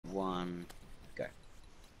1, go.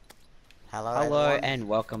 Hello, Hello everyone. and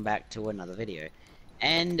welcome back to another video.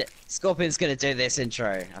 And Scorpion's gonna do this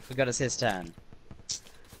intro. I forgot it's his turn.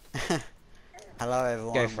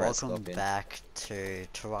 Hello, Go everyone. for it, Welcome Scorpion. back to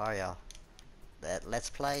Terraria. Let's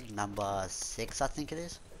play number 6, I think it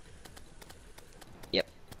is. Yep,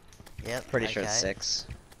 Yep. pretty okay. sure it's 6.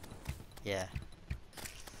 Yeah.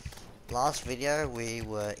 Last video we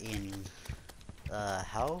were in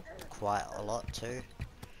hell quite a lot too.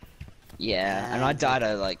 Yeah, and I died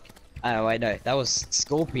oh wait no, that was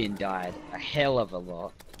Scorpion died a hell of a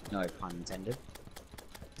lot. No pun intended.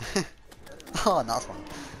 Oh, nice one.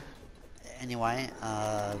 Anyway,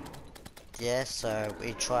 yeah. So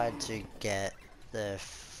we tried to get the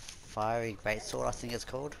fiery greatsword, I think it's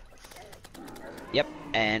called. Yep,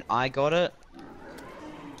 and I got it.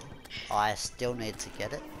 I still need to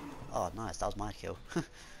get it. Oh, nice. That was my kill.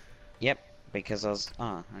 Yep, because I was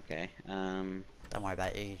okay. Don't worry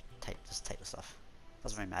about it. You just take the stuff.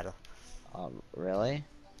 Doesn't really matter. Oh really?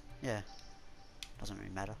 Yeah. Doesn't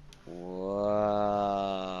really matter.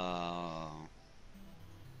 Whoa.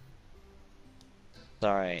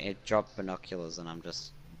 Sorry, it dropped binoculars and I'm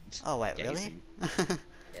just Oh wait, gazing. really?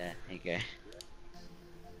 Yeah, here you go.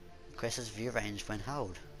 Increases view range when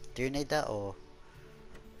held. Do you need that or?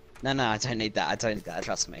 No, I don't need that. I don't need that.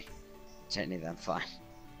 Trust me. I don't need that. I'm fine.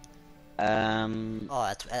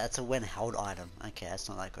 Oh, that's a when held item. Okay, that's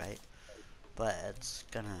not that great, but it's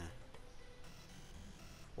gonna.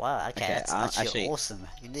 Wow. Okay, Okay, that's actually awesome.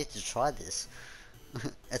 You need to try this.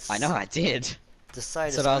 It's. I know I did. Just so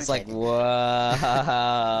So I was like, disappointing.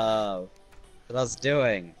 whoa. What I was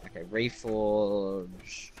doing. Okay,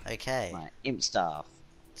 reforge Okay. my imp staff.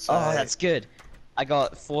 So. Oh, that's good. I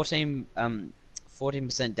got 14%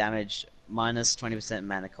 damage, minus 20%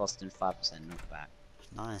 mana cost, and 5% knockback.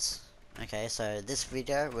 Nice. Okay, so this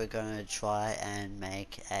video we're going to try and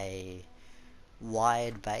make a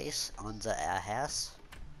wide base under our house.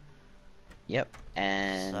 Yep,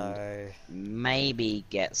 and So maybe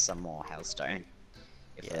get some more hellstone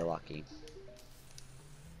if we're lucky.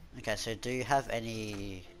 okay, so do you have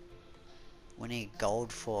any? We need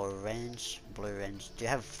gold for range, blue range. Do you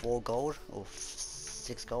have 4 gold or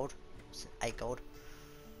 6 gold, 8 gold?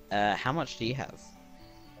 How much do you have?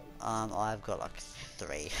 I've got like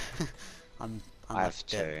 3. I'm I like have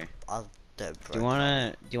 2. I'm dirt broke. Do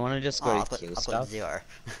you wanna just go I've kill got stuff? 0.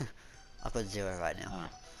 I've got 0 right now. Oh.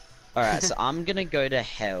 Alright, so I'm gonna go to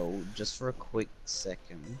hell just for a quick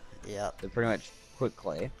second. Yep. So pretty much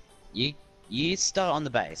quickly. You start on the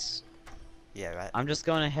base. Yeah, right. I'm just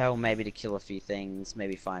going to hell maybe to kill a few things,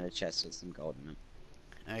 maybe find a chest with some gold in it.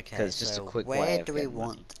 Okay, 'Cause just a quick way where of do we getting money.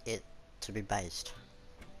 want it to be based?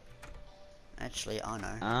 Actually, I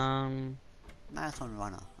know. Marathon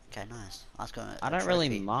runner. Okay, nice. I was gonna. I don't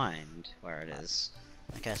really mind where it is.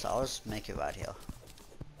 Okay, so I'll just make it right here.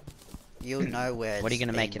 You'll know where it's What are you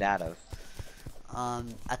gonna make it out of?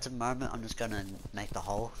 At the moment, I'm just gonna make the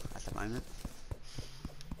hole at the moment.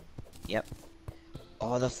 Yep.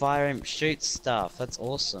 Oh, the fire imp shoots stuff. That's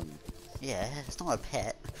awesome. Yeah, it's not a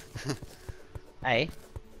pet. Hey,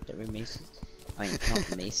 don't be racist. I mean, not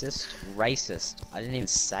racist, racist. I didn't even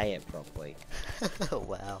say it properly.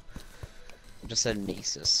 Wow. I just said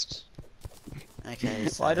racist. Okay,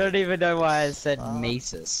 so I don't even know why I said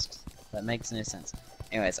racist. That makes no sense.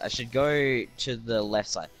 Anyways, I should go to the left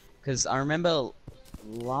side. Because I remember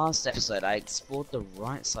last episode I explored the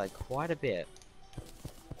right side quite a bit.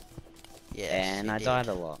 yes, And you I did. died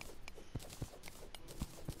a lot.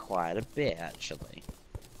 Quite a bit, actually.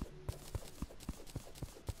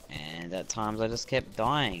 And at times I just kept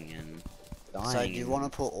dying and dying. So do you want to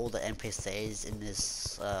put all the NPCs in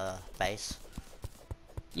this base?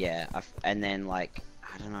 Yeah, and then like,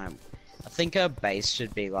 I don't know. I think a base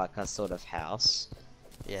should be like a sort of house.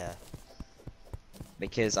 Yeah.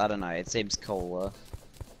 Because, I don't know, it seems cooler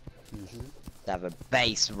Mhm. to have a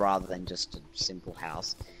base rather than just a simple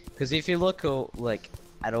house. Because if you look at all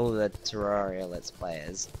the Terraria Let's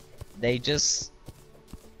Players, they just...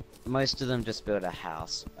 most of them just build a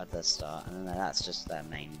house at the start, and then that's just their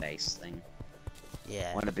main base thing.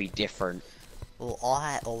 Yeah. Want to be different. Well,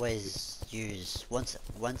 I always use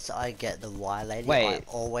once I get the Y lady. Wait. I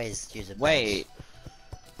always use a base.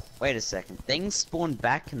 Wait a second. Things spawn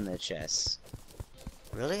back in the chest.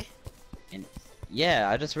 Really? Yeah,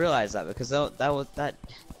 I just realized that because that.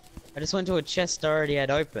 I just went to a chest I already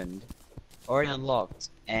had opened, already unlocked,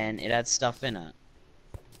 and it had stuff in it.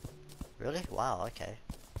 Really? Wow. Okay.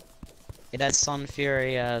 It had Sun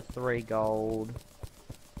Fury, 3 gold.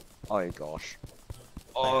 Oh gosh.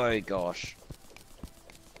 Oh gosh.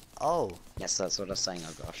 Oh, Yes, that's what I was saying.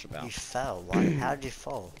 Oh gosh about. you fell. Why? How did you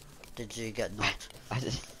fall? Did you get knocked? I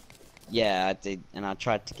just, Yeah, I did, and I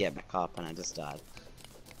tried to get back up and I just died.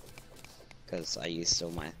 Because I used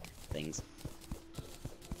all my things.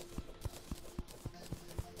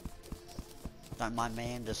 Don't mind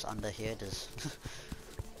me, I'm just under here, just...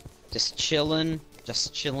 Just chilling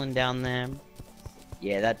down there.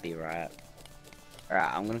 Yeah, that'd be right.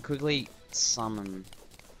 Alright, I'm gonna quickly summon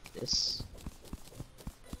this.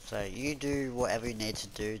 So you do whatever you need to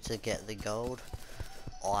do to get the gold.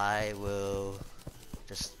 I will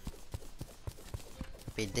just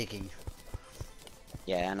be digging.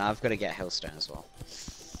 Yeah, and I've got to get Hellstone as well.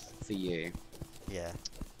 For you. Yeah.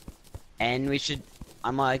 And we should...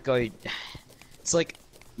 I might go... It's like...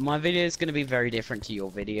 My video is going to be very different to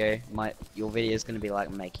your video. Your video is going to be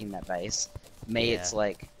like making that base. Me, Yeah. it's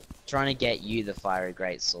like trying to get you the fiery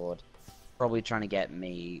greatsword. Probably trying to get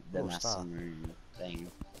me the Cool stuff. Masamune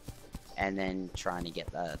thing. And then trying to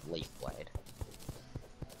get the leaf blade.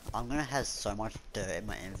 I'm gonna have so much dirt in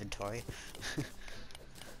my inventory.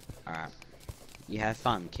 Alright. You have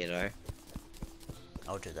fun, kiddo.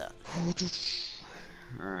 I'll do that.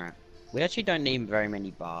 Alright. We actually don't need very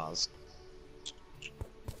many bars.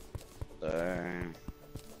 So...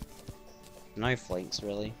 No flanks,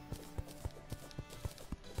 really.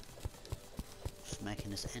 Just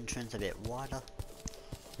making this entrance a bit wider.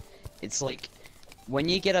 It's like... When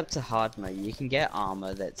you get up to hard mode, you can get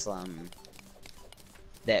armor that's,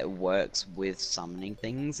 that works with summoning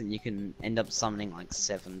things, and you can end up summoning like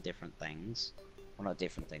 7 different things. Well, not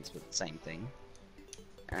different things, but the same thing.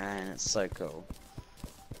 And it's so cool.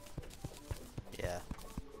 Yeah.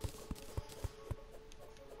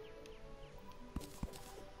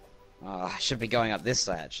 Oh, I should be going up this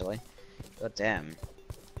way, actually. God damn.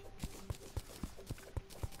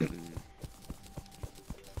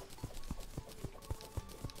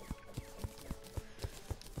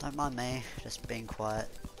 Don't mind me, just being quiet.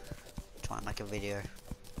 Trying to make a video.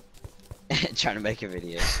 Trying to make a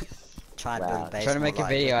video. Trying to build Wow. a base. Trying to make more a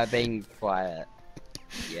video likely. of being quiet.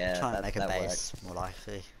 Yeah, Trying to that, make a that base more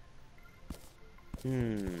likely.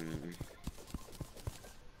 works.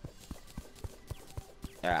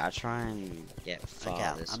 Alright, I'll try and get far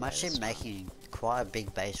Okay, this I'm way actually as well. making quite a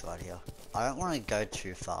big base right here. I don't want to go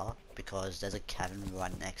too far because there's a cabin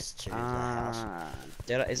right next to the house.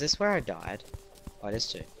 Is this where I died? Oh, it is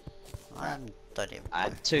too. I don't even I know.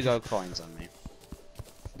 had 2 gold coins on me.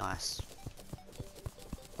 Nice.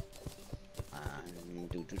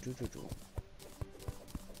 Do.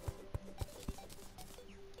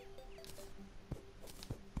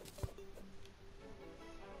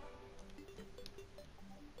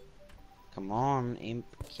 Come on, imp,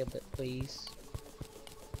 kill it, please.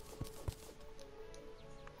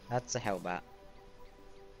 That's a hellbat.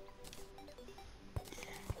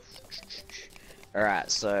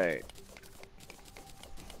 Alright, so...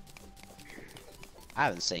 I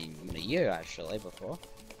haven't seen you, actually, before.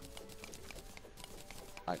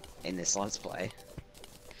 Like, in this Let's Play.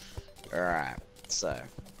 Alright, so...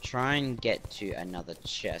 Try and get to another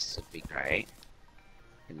chest would be great.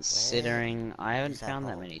 Considering I haven't is that found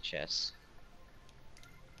that hole? many chests.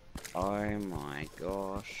 Oh my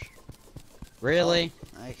gosh. Really?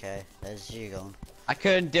 Oh, okay, there's you gone. I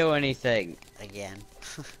couldn't do anything. Again.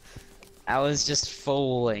 I was just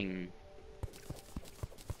falling.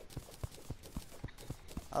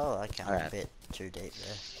 Oh, okay, I'm a Alright. bit too deep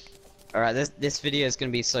there. Alright, this video is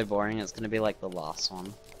gonna be so boring, it's gonna be like the last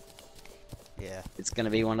one. Yeah. It's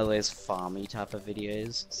gonna be one of those farmy type of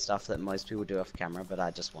videos. Stuff that most people do off camera, but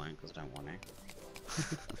I just won't because I don't want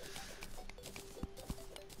to.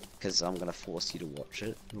 Because I'm gonna force you to watch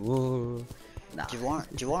it. Whoa. Nah. Do you want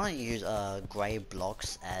to use grey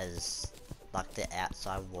blocks as like the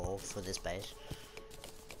outside wall for this base?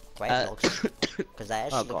 Grey blocks, because they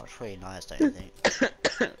actually look gosh. pretty nice, don't you think?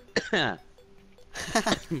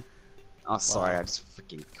 Oh, sorry, Wow. I just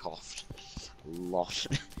freaking coughed. A lot.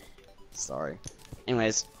 Sorry.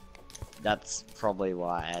 Anyways, that's probably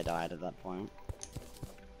why I died at that point.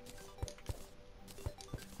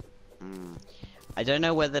 I don't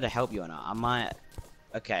know whether to help you or not. I might...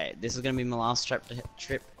 Okay, this is gonna be my last trip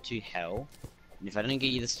to hell. And if I don't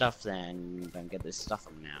get you the stuff, then don't get this stuff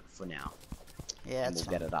for now. Yeah, And it's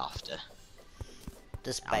we'll fine. get it after.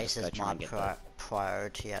 This I'll base just go is try my and get that.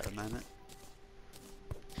 priority at the moment.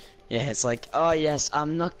 Yeah, it's like, oh yes,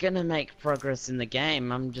 I'm not gonna make progress in the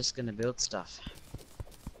game, I'm just gonna build stuff.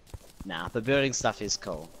 Nah, but building stuff is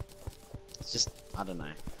cool. It's just, I don't know.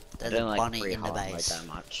 There's I a don't like bunny free in the hard mode base. that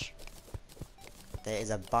much. There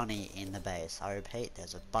is a bunny in the base. I repeat,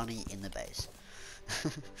 there's a bunny in the base.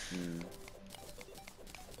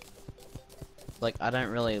 Like, I don't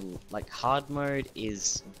really, like, hard mode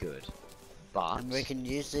is good. but And we can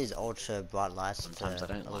use these ultra bright lights sometimes I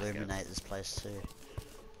to don't like it. illuminate this place too.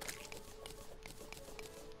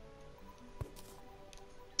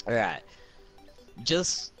 Alright.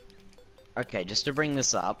 Just just to bring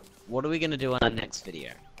this up, what are we gonna do on our next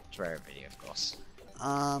video? Terraria video, of course.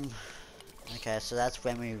 Okay, so that's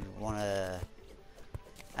when we wanna...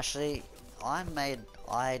 Actually,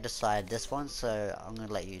 I decided this one, so I'm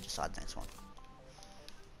gonna let you decide the next one.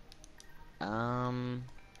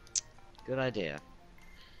 Good idea.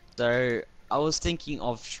 So, I was thinking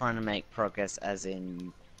of trying to make progress as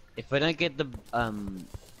in, if we don't get the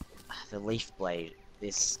leaf blade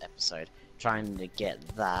this episode, trying to get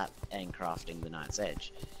that and crafting the Knight's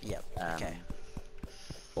Edge. Yep, okay.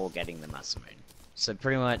 Or getting the Masamune. So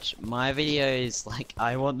pretty much, my videos, like,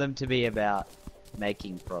 I want them to be about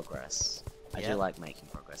making progress. I do Yep. like making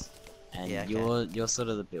progress. And Yeah, okay. you're sort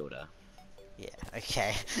of the builder. Yeah,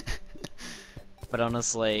 okay. But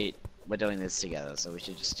honestly, we're doing this together, so we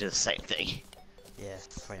should just do the same thing. Yeah,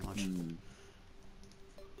 pretty much.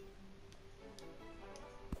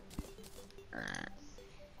 Alright.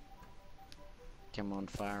 Come on,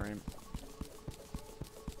 fire him.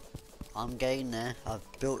 I'm getting there. I've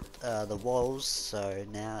built the walls, so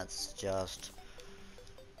now it's just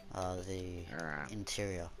the Alright.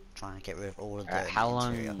 interior. Trying to get rid of all of the How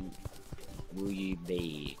interior. long will you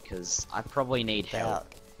be? Because I probably need help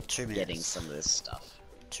About 2 minutes. getting some of this stuff.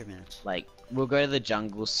 2 minutes. Like, we'll go to the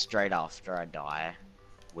jungle straight after I die,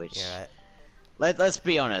 which, Yeah, right. let's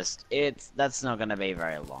be honest, that's not gonna be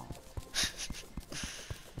very long.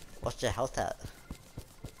 What's your health at?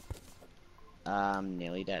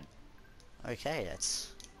 Nearly dead. Okay,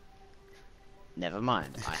 that's Never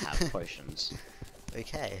mind, I have potions.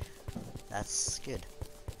 okay. That's good.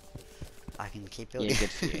 I can keep building. Yeah, good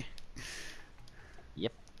for you.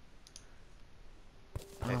 Yep.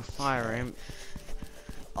 Oh, fire him.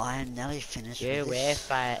 I am nearly finished Yeah, with where this.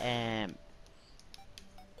 fire am.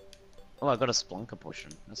 Oh, I got a Splunker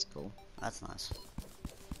potion. That's cool. That's nice.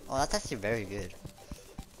 Oh, that's actually very good.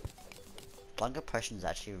 Blanca Potion is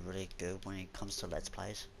actually really good when it comes to Let's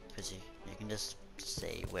Plays, because you can just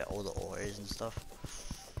see where all the ore is and stuff.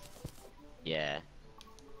 Yeah.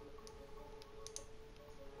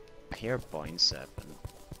 I hear a Bone Serpent.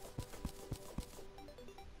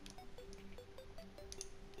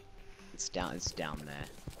 It's down there.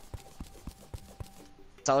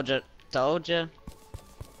 Told ya. I'm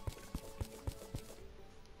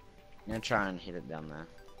gonna try and hit it down there.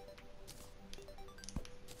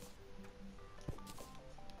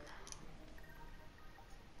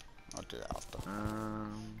 I'll do that after.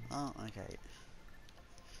 Oh, okay.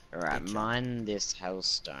 Alright, Good job. mine this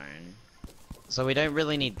Hellstone. So we don't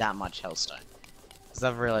really need that much Hellstone. Because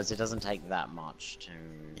I've realized it doesn't take that much to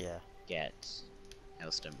Yeah. get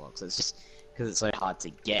Hellstone blocks. It's just because it's so hard to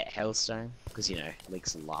get Hellstone. Because, you know, it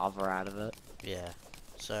leaks lava out of it. Yeah.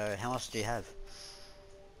 So, how much do you have?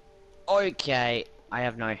 Okay, I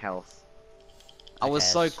have no health. I was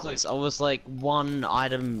Okay, so that's- close. I was like one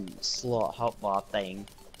item slot hotbar thing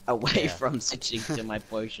away Yeah. from switching to my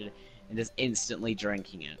potion and just instantly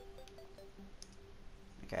drinking it.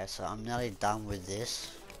 Okay, so I'm nearly done with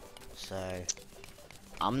this. So,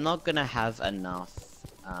 I'm not gonna have enough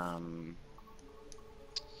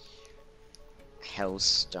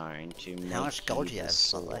Hellstone to make much gold do you the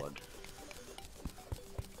have, by the way? sword.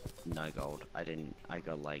 No gold. I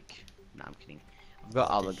got like... No, I'm kidding. I've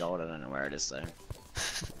got Oh, other did you? gold, I don't know where it is though.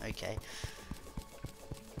 okay.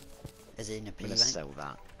 Is it in a I'm piggy gonna bank? sell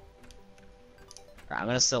that. Right, I'm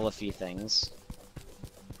gonna sell a few things.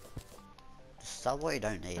 Sell what you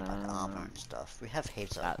don't need, like armor and stuff. We have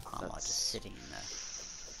heaps of armor that's- just sitting in there.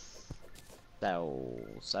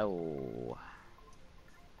 So.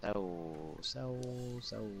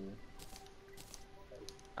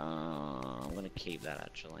 I'm gonna keep that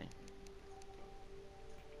actually.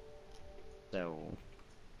 So.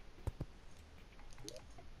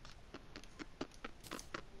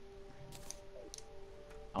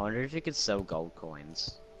 I wonder if you could sell gold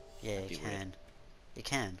coins. Yeah, That'd you be weird. can. You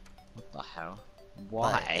can. What the hell? But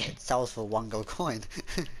Why? It sells for 1 gold coin.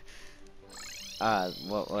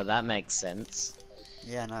 Well, that makes sense.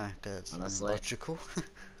 yeah, no, because it's Honestly. logical.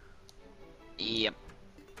 Yep.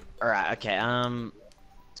 Alright, okay,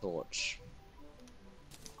 torch.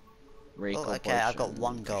 Recall Oh, okay, I got potion,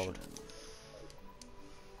 1 gold. potion.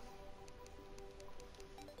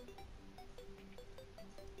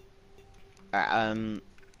 Alright,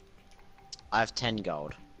 I have 10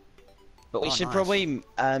 gold. But we Oh, should nice. probably,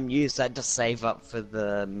 use that to save up for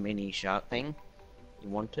the mini shark thing you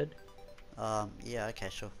wanted. Yeah, okay,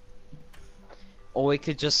 sure. Or we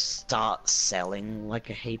could just start selling, like,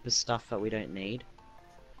 a heap of stuff that we don't need.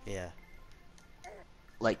 Yeah.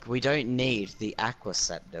 Like, we don't need the Aqua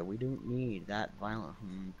Scepter. We don't need that violent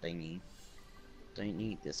thingy. Don't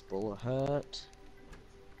need this ball of hurt.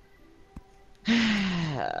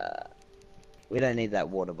 We don't need that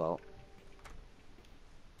water bolt.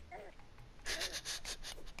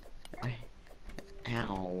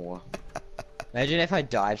 Ow. Imagine if I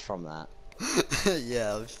died from that.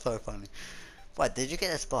 Yeah, it was so funny. Wait, did you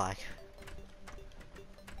get a spike?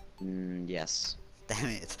 Yes. Damn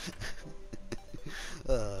it.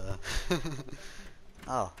 uh.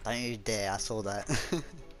 Oh, don't you dare, I saw that.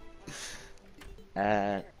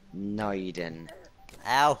 No you didn't.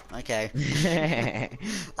 Ow, okay.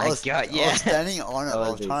 I got you. I was standing on it, That I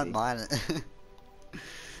was was trying easy. to mine it.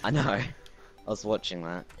 I know. I was watching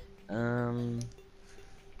that.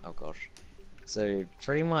 Oh gosh. So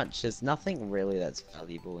pretty much there's nothing really that's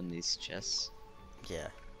valuable in these chests. Yeah.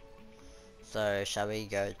 So, shall we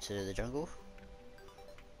go to the jungle?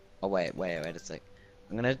 Oh wait a sec.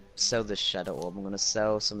 I'm gonna sell this shadow orb. I'm gonna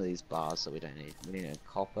sell some of these bars that we don't need. We need a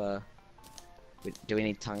copper. Do we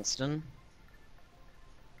need tungsten?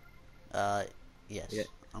 Yes. Yeah.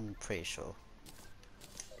 I'm pretty sure.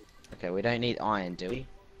 Okay, we don't need iron, do we?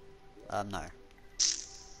 No.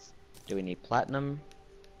 Do we need platinum?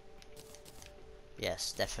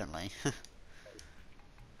 Yes, definitely.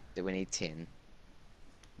 Do we need tin?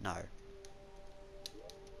 No.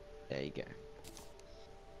 There you go.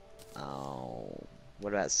 Oh,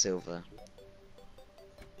 what about silver?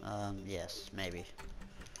 Yes, maybe.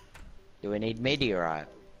 Do we need meteorite?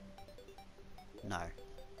 No.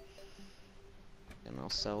 And I'll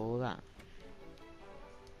sell all that.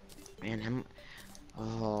 Man,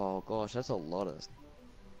 oh gosh, that's a lot of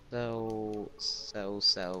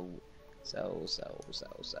sell.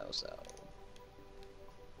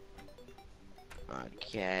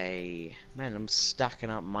 Okay, man, I'm stacking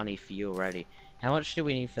up money for you already. How much do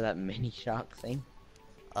we need for that mini shark thing?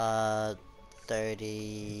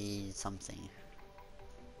 30 something.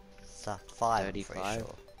 So, 5, I'm pretty 35?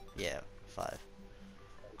 sure. Yeah, 5.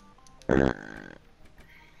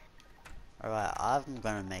 Alright, I'm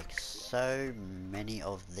gonna make so many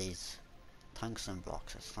of these tungsten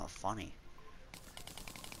blocks, it's not funny.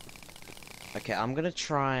 Okay, I'm gonna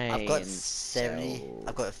try. I've got and 70, sell-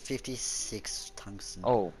 I've got 56 tungsten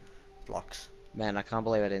Oh, blocks. man, I can't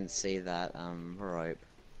believe I didn't see that rope.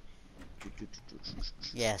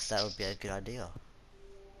 Yes, that would be a good idea.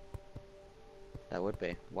 That would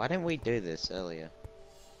be. Why didn't we do this earlier?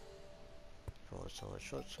 Short sword,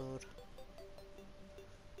 short sword.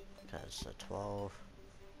 Okay, so 12.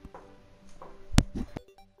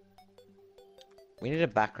 We need a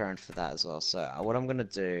background for that as well. So what I'm gonna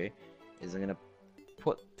do is I'm gonna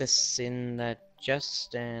put this in the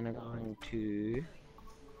chest and I'm going to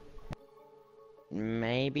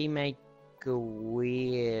maybe make a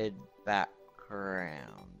weird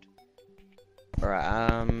background.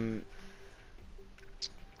 Alright,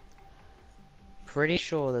 pretty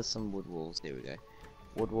sure there's some wood walls. There we go.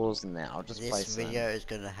 Wood walls in there. I'll just place This them. video is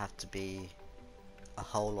gonna have to be a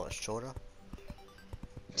whole lot shorter.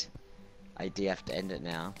 I do have to end it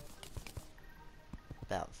now.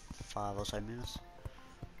 About 5 or so minutes.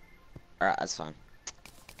 Alright, that's fine.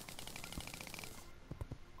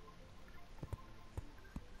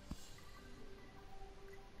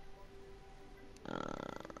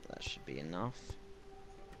 That should be enough.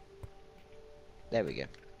 There we go.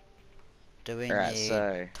 Do we Alright, need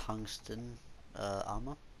so tungsten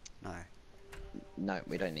armor? No. no,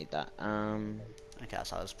 we don't need that. Okay,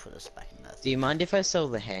 so I'll just put this back in there. Do you mind if I sell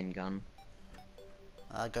the handgun?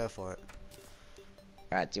 Go for it.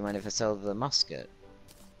 Alright, do you mind if I sell the musket?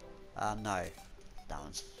 No. That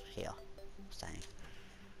one's here. Staying.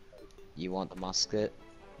 You want the musket?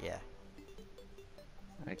 Yeah.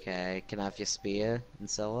 Okay, can I have your spear and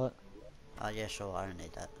sell it? Yeah, sure, I don't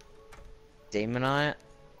need that. Demonite?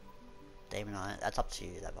 Demonite, that's up to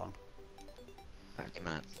you, that one. Okay,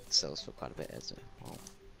 man, it sells for quite a bit, is it? Well,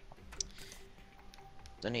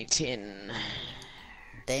 don't need tin.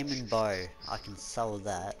 Demon bow, I can sell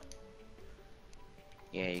that.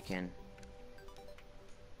 Yeah, you can.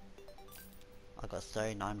 I got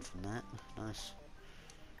 39 from that. Nice.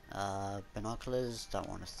 Binoculars, don't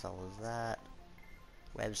want to sell that.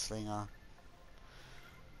 Web slinger.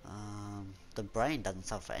 The brain doesn't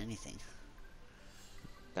sell for anything.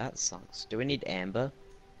 That sucks. Do we need amber?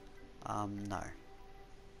 No.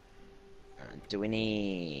 Do we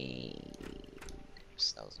need...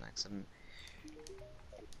 That was an accident.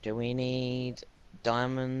 Do we need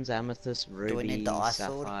diamonds, amethyst, we rubies, need the ice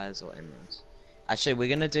sword? sapphires, or emeralds? Actually, we're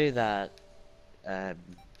gonna do that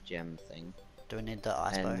gem thing. Do we need the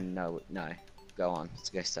ice bow? And no. Go on. Let's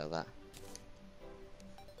go sell that.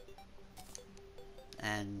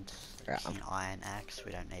 And Yeah. an iron axe,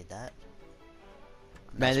 we don't need that.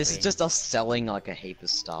 And Man, that's this is green. just us selling like a heap of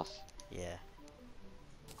stuff. Yeah.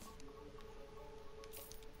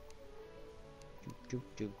 Do,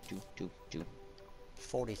 do, do, do, do.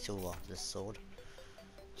 40 silver, this sword.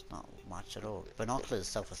 It's not much at all. Binoculars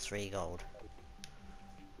sell for 3 gold.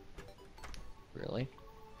 Really?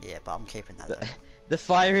 Yeah, but I'm keeping that though. The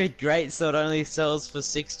fiery greatsword only sells for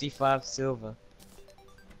 65 silver.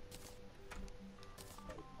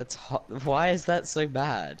 That's hot. Why is that so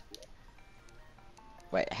bad?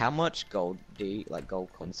 Wait, how much gold do you, like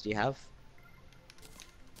gold coins do you have?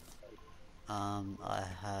 I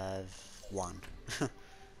have 1.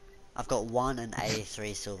 I've got 1 and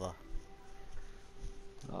 83 silver.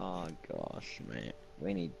 Oh gosh, mate.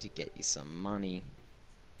 We need to get you some money.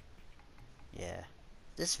 Yeah.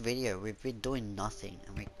 This video, we've been doing nothing,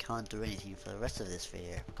 and we can't do anything for the rest of this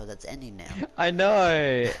video, because it's ending now. I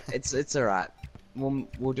know! It's alright.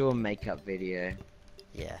 We'll do a makeup video,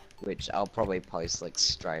 Yeah. which I'll probably post like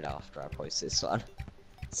straight after I post this one.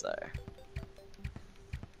 So...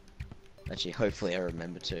 Actually, hopefully I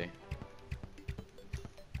remember to.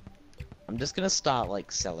 I'm just gonna start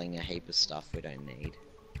like selling a heap of stuff we don't need.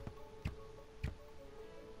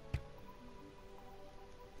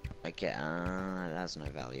 Okay, that has no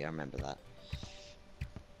value, I remember that.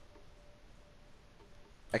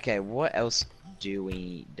 Okay, what else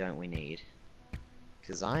don't we need?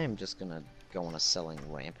 Because I am just gonna go on a selling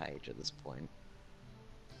rampage at this point.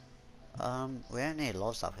 We don't need a lot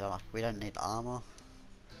of stuff, like, we don't need armor.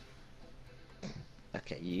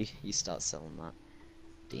 Okay, you start selling that.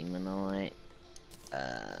 Demonite.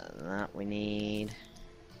 That we need.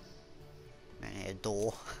 We don't need a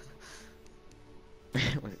door.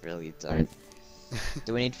 We really don't.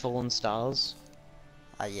 Do we need fallen stars?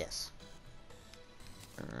 Yes.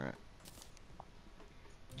 Alright.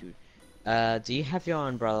 Dude. Do you have your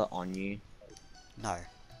umbrella on you? No.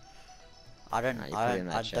 I don't, No, you I put it don't, in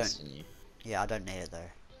that I chest, don't, didn't you? yeah, I don't need it though.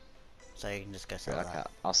 So you can just go sell Okay,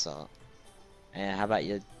 that. I'll sell it. And how about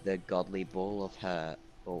the godly ball of hurt?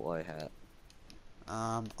 Ball of hurt.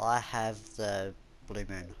 I have the blue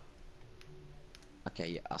moon. Okay,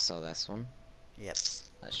 yeah, I'll sell this one. Yep.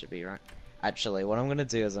 That should be right. Actually, what I'm gonna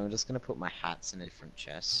do is I'm just gonna put my hats in a different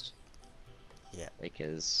chest. Yeah.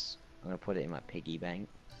 Because I'm gonna put it in my piggy bank.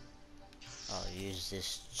 I'll use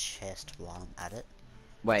this chest while I'm at it.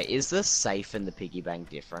 Wait, is the safe and the piggy bank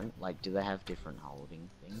different? Like, do they have different holding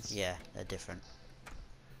things? Yeah, they're different.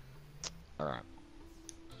 Alright.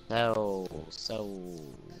 So.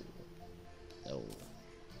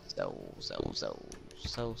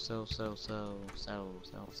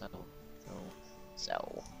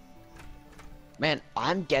 Man,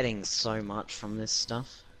 I'm getting so much from this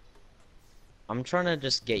stuff. I'm trying to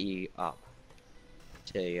just get you up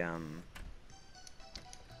to,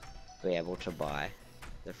 be able to buy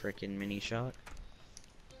the freaking mini shark.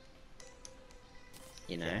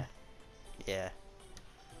 You know? Yeah. Yeah.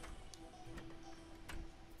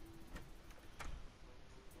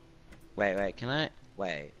 Wait, can I?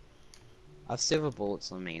 Wait. I have silver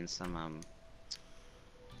bullets on me and some,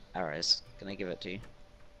 arrows. Can I give it to you?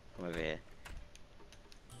 Come over here.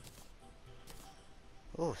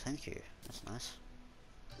 Oh, thank you. That's nice.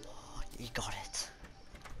 Oh, you got it.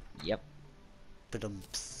 Yep.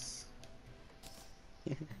 Ba-dum-ps.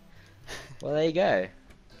 Well, there you go.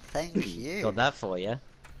 Thank you. Got that for you.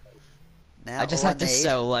 Now I just all have to need,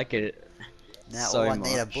 sell like a. Now so all I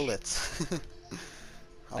need are much. bullets.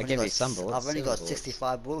 I give you some bullets. I've only silver got bullets.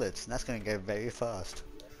 65 bullets, and that's going to go very fast.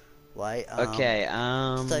 Wait. Okay.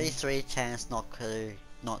 33 chance not to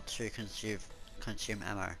consume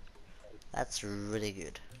ammo. That's really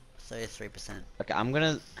good. 33%. Okay, I'm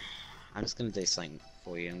just gonna do something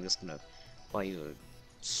for you. I'm just gonna buy you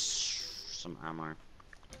some ammo.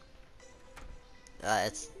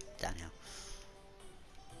 It's down here.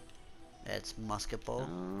 It's musket ball.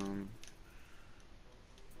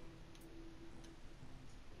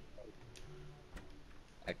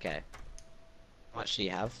 Okay. How much do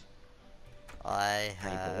you have? I How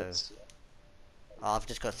many have. bullets? Oh, I've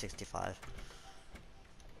just got 65.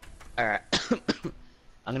 Alright.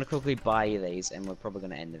 I'm gonna quickly buy you these, and we're probably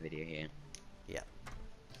gonna end the video here. Yeah.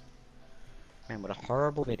 Man, what a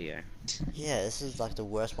horrible video. Yeah, this is like the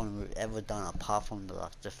worst one we've ever done, apart from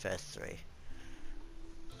the first 3.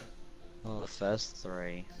 Oh, the first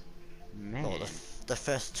 3. Man. Or the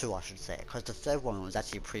first 2, I should say, because the third one was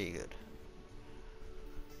actually pretty good.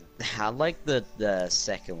 I like the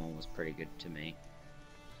second one was pretty good to me.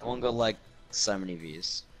 That one got like so many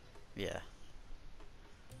views. Yeah.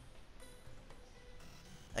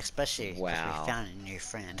 Especially because Wow. we found a new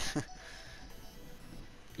friend.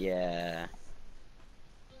 Yeah.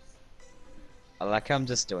 I'm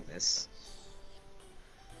just doing this.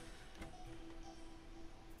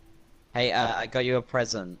 Hey, I got you a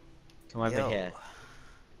present. Come over Yo. here.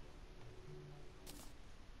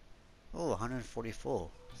 Oh, 144.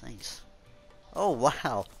 Thanks. Oh,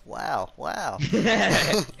 wow. Wow. Wow.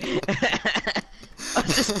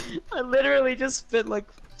 I literally just spent like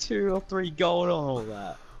 2 or 3 gold on all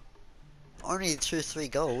that. Only 3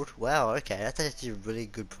 gold? Wow, okay. That's actually a really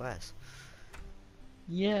good price.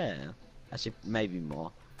 Yeah. Actually, maybe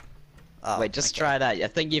more. Oh, Wait, just okay. try it out. I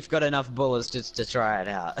think you've got enough bullets just to try it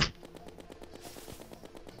out.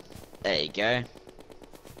 There you go.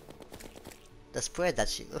 The spread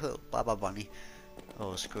that's you. Oh, bye bye bunny.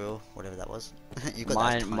 Oh, squirrel, whatever that was. You got that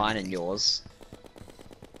Mine, tiny mine and thing. yours.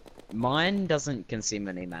 Mine doesn't consume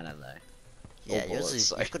any mana though. Yeah, Or yours bullets, is.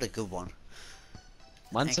 so. You've got a good one.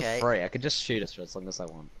 Mine's Okay. a free. I could just shoot it for as long as I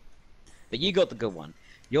want. But you got the good one.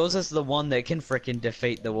 Yours is the one that can frickin'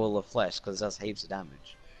 defeat the wall of flesh because it does heaps of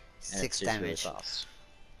damage. And 6 it shoots really damage. fast.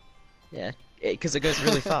 Yeah, because it goes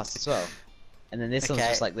really fast as well. And then this one's Okay.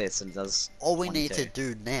 just like this and does. All we need to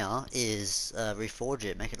 22. do now is reforge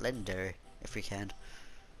it, make it legendary, if we can.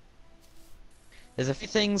 There's a few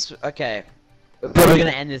things. Okay, we're probably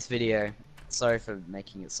gonna end this video. Sorry for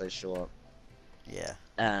making it so short. Yeah.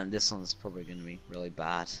 This one's probably gonna be really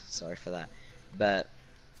bad. Sorry for that. But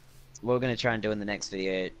what we're gonna try and do in the next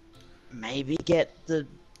video, maybe get the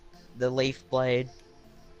leaf blade,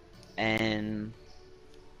 and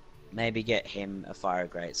maybe get him a fire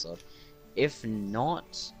greatsword. If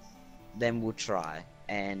not, then we'll try.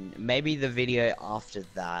 And maybe the video after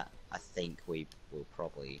that, I think we will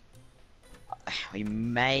probably... We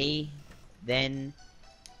may then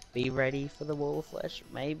be ready for the wall of flesh,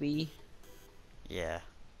 maybe. Yeah.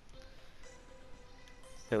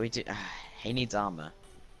 But we do... he needs armor.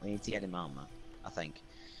 We need to get him armor, I think.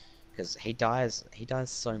 Because he dies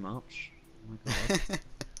so much. Oh my god.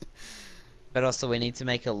 But also we need to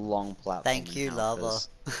make a long platform. Thank in you, hell, lava.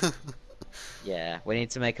 'cause- Yeah, we need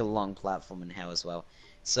to make a long platform in hell as well.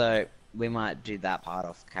 So we might do that part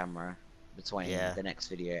off camera between Yeah. the next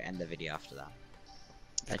video and the video after that.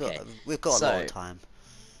 We've got a lot so- of time.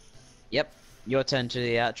 Yep, your turn to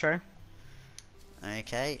the outro.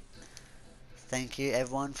 Okay. Thank you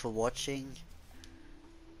everyone for watching.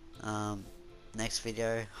 Next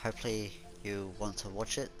video, hopefully you want to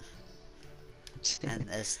watch it. And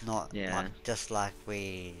it's not Yeah. like, just like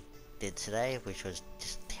we did today, which was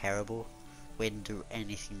just terrible. We didn't do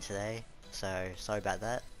anything today, so sorry about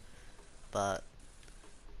that. But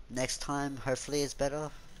next time, hopefully it's better.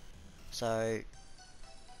 So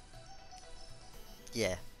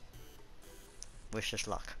yeah, wish us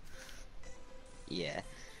luck. Yeah.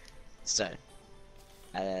 So,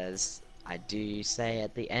 as I do say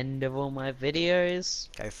at the end of all my videos,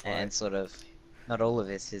 Go for and it. sort of, not all of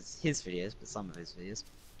his videos, but some of his videos.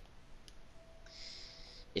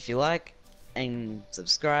 If you like and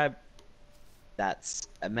subscribe, that's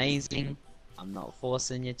amazing. I'm not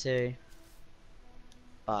forcing you to.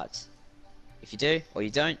 But if you do or you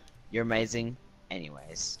don't, you're amazing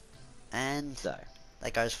anyways. And So,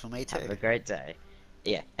 that goes for me have a too. great day.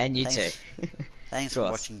 Yeah, and you Thanks. too. Thanks Of for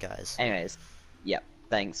course. watching, guys. Anyways, yep,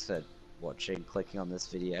 thanks for watching, clicking on this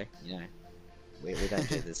video. You know, we don't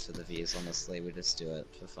do this for the views, honestly, we just do it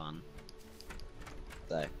for fun.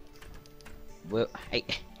 So,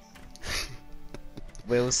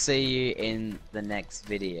 we'll see you in the next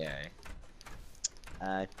video.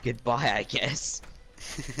 Goodbye, I guess.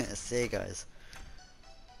 See you guys.